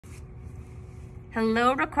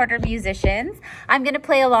Hello, recorder musicians. I'm going to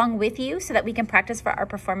play along with you so that we can practice for our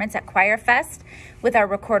performance at Choir Fest with our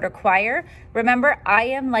recorder choir. Remember, I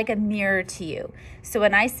am like a mirror to you. So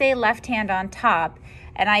when I say left hand on top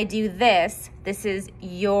and I do this, this is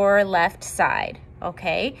your left side,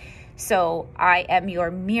 okay? So I am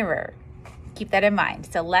your mirror. Keep that in mind.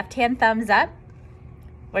 So left hand thumbs up.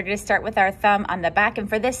 We're going to start with our thumb on the back. And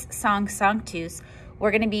for this song, Sanctus,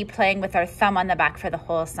 we're going to be playing with our thumb on the back for the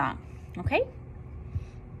whole song, okay?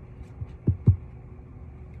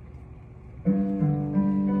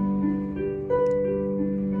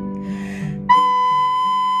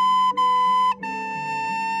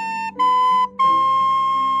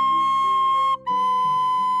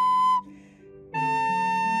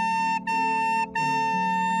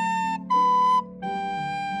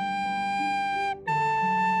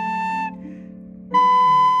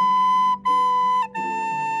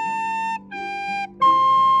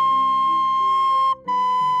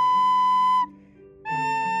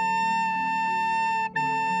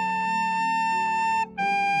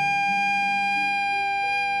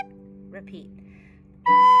 Repeat.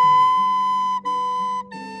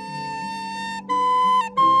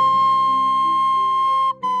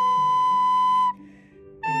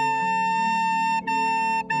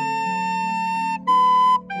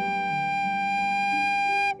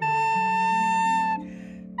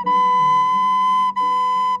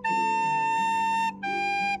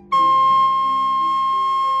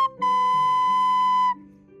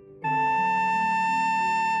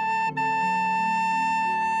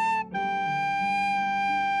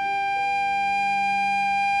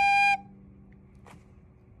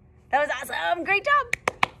 That was awesome. Great job.